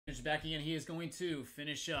Andrew's back again. He is going to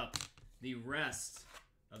finish up the rest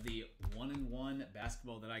of the 1-in-1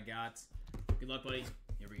 basketball that I got. Good luck, buddy.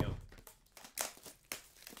 Here we go.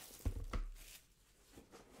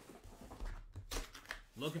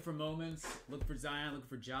 Looking for moments. Looking for Zion. Looking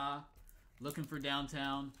for Ja. Looking for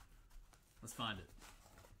downtown. Let's find it.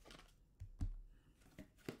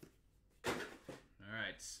 All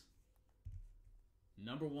right.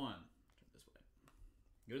 Number 1. Turn this way.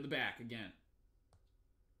 Go to the back again.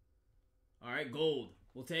 All right, gold.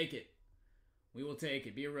 We'll take it. We will take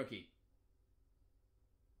it. Be a rookie.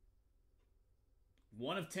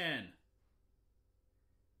 1 of 10.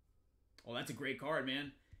 Oh, that's a great card,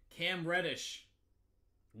 man. Cam Reddish.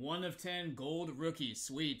 1 of 10 gold rookie.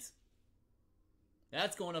 Sweet.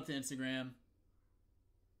 That's going up to Instagram.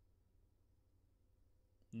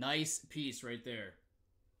 Nice piece right there.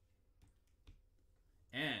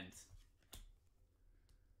 And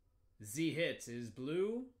Z Hits is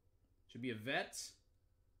blue. Should be a vet.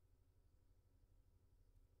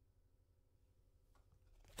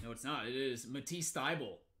 No, it's not. It is Matisse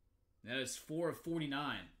Thybulle. That is 4 of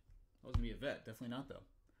 49. That was going to be a vet. Definitely not, though.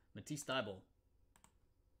 Matisse Thybulle.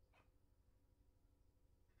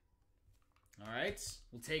 All right.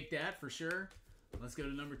 We'll take that for sure. Let's go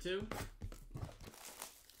to number 2.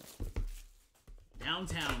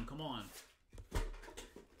 Downtown. Come on.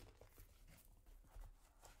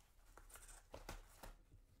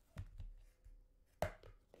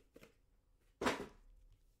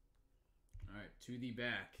 All right. To the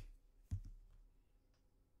back.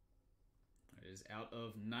 It is out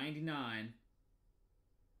of 99.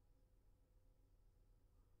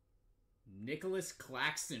 Nicholas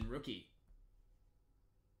Claxton, rookie.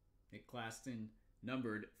 Nick Claxton,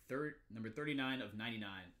 number 39 of 99.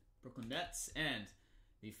 Brooklyn Nets. And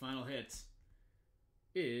the final hit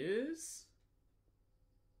is...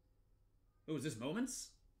 Oh, is this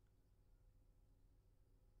Moments?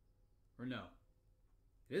 Or no?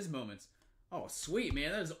 It is Moments. Oh, sweet,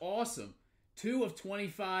 man. That is awesome. 2 of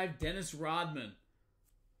 25, Dennis Rodman.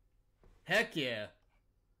 Heck yeah.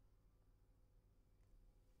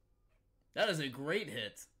 That is a great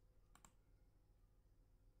hit.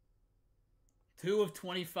 2 of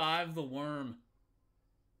 25, the Worm.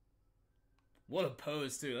 What a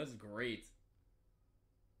pose, too. That's great.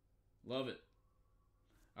 Love it.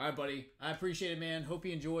 All right, buddy. I appreciate it, man. Hope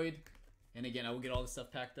you enjoyed. And again, I will get all this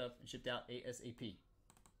stuff packed up and shipped out ASAP.